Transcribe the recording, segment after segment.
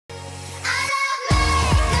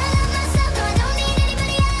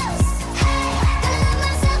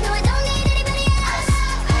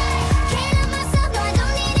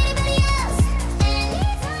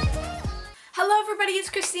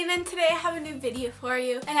Christine, and today I have a new video for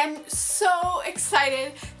you, and I'm so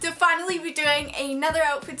excited to finally be doing another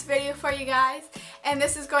outfits video for you guys. And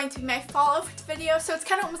this is going to be my fall outfits video, so it's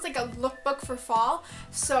kind of almost like a lookbook for fall.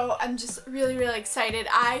 So I'm just really excited.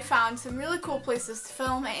 I found some really cool places to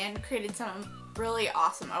film and created some really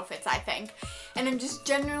awesome outfits, I think. And I'm just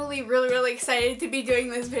generally really excited to be doing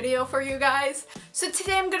this video for you guys. So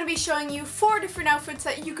today I'm going to be showing you 4 different outfits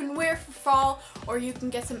that you can wear for fall or you can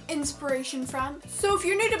get some inspiration from. So if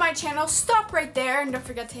you're new to my channel, stop right there and don't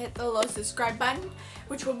forget to hit the little subscribe button,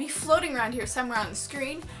 which will be floating around here somewhere on the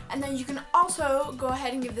screen. And then you can also go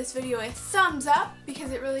ahead and give this video a thumbs up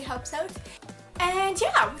because it really helps out. And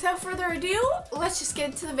yeah, without further ado, let's just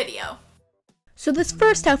get into the video. So this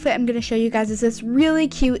first outfit I'm going to show you guys is this really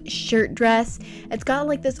cute shirt dress. It's got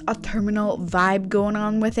like this autumnal vibe going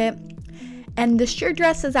on with it. And the shirt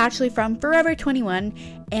dress is actually from Forever 21.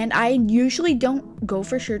 And I usually don't go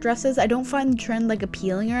for shirt dresses. I don't find the trend like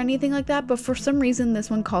appealing or anything like that. But for some reason this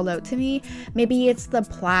one called out to me. Maybe it's the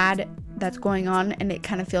plaid that's going on and it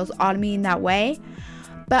kind of feels autumny in that way.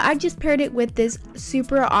 But I just paired it with this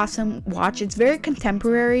super awesome watch. It's very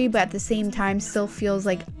contemporary but at the same time still feels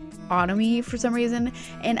like autumny for some reason,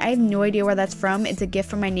 and I have no idea where that's from. It's a gift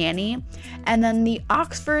from my nanny. And then the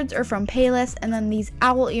Oxfords are from Payless, and then these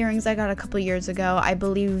owl earrings I got a couple years ago. I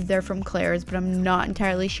believe they're from Claire's, but I'm not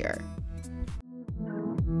entirely sure.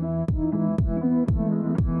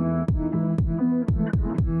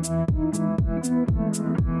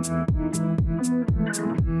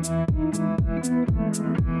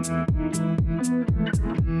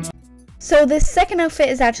 So this second outfit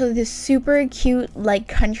is actually this super cute, like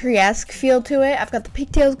country-esque feel to it. I've got the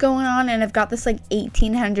pigtails going on and I've got this like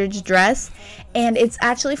 1800s dress, and it's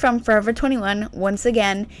actually from Forever 21 once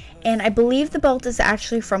again, and I believe the belt is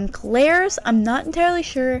actually from Claire's. I'm not entirely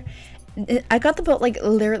sure. I got the belt like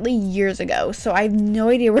literally years ago, so I have no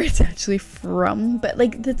idea where it's actually from, but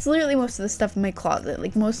like that's literally most of the stuff in my closet,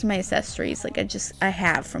 like most of my accessories like I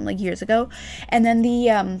have from like years ago. And then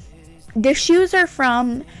the shoes are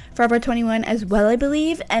from Forever 21 as well, I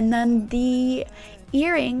believe. And then the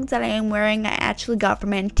earrings that I am wearing I actually got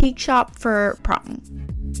from an antique shop for prom.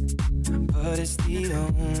 But it's the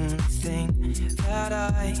only thing that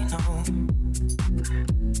I know.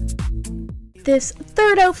 This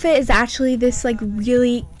third outfit is actually this like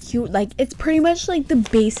really cute, like it's pretty much like the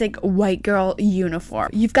basic white girl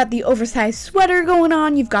uniform. You've got the oversized sweater going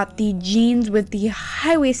on, you've got the jeans with the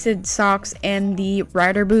high-waisted socks and the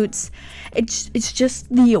rider boots. It's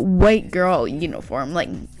just the white girl uniform, like,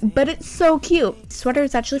 but it's so cute. The sweater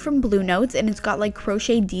is actually from Blue Notes and it's got like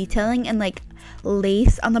crochet detailing and like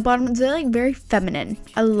lace on the bottom. It's like very feminine.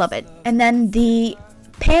 I love it. And then the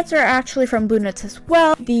pants are actually from Blue Notes as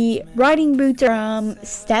well. The riding boots are from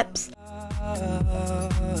Steps.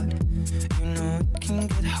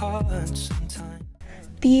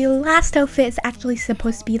 The last outfit is actually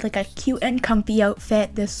supposed to be like a cute and comfy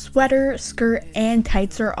outfit. The sweater, skirt, and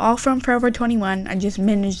tights are all from Forever 21. I just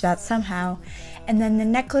managed that somehow. And then the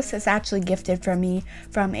necklace is actually gifted from me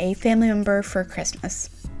from a family member for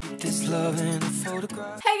Christmas.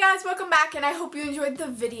 Hey guys, welcome back, and I hope you enjoyed the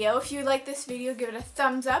video. If you like this video, give it a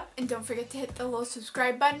thumbs up and don't forget to hit the little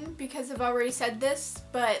subscribe button because I've already said this,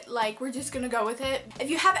 but like we're just gonna go with it. If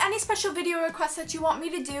you have any special video requests that you want me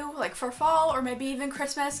to do, like for fall or maybe even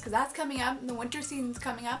Christmas, because that's coming up, the winter season's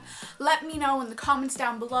coming up, let me know in the comments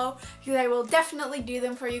down below because I will definitely do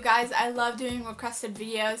them for you guys. I love doing requested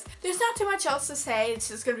videos. There's not too much else to say. It's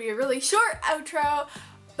just gonna be a really short outro,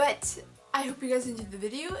 but I hope you guys enjoyed the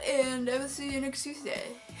video, and I will see you next Tuesday.